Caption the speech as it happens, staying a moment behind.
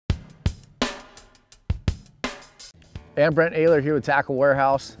And Brent Ehrler here with Tackle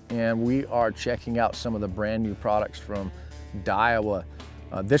Warehouse, and we are checking out some of the brand new products from Daiwa.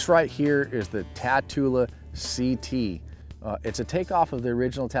 This right here is the Tatula CT. It's a takeoff of the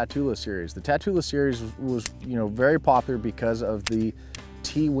original Tatula series. The Tatula series was very popular because of the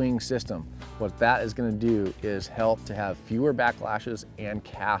T-wing system. What that is going to do is help to have fewer backlashes and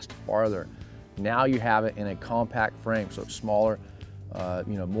cast farther. Now you have it in a compact frame, so it's smaller,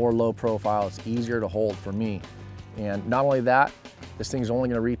 more low profile. It's easier to hold for me. And not only that, this thing's only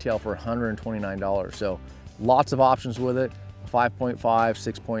going to retail for $129. So lots of options with it: 5.5,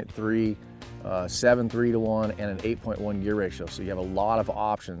 6.3, 7.3 to 1, and an 8.1 gear ratio. So you have a lot of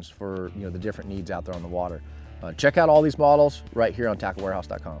options for the different needs out there on the water. Check out all these models right here on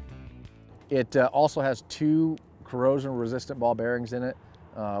tacklewarehouse.com. It also has 2 corrosion-resistant ball bearings in it,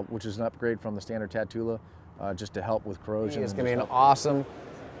 which is an upgrade from the standard Tatula, just to help with corrosion. It's going to be an awesome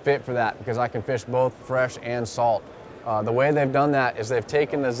fit for that because I can fish both fresh and salt. The way they've done that is they've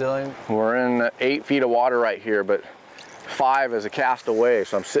taken the Zillion. We're in 8 feet of water right here, but 5 is a cast away,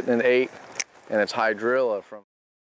 so I'm sitting in 8, and it's Hydrilla from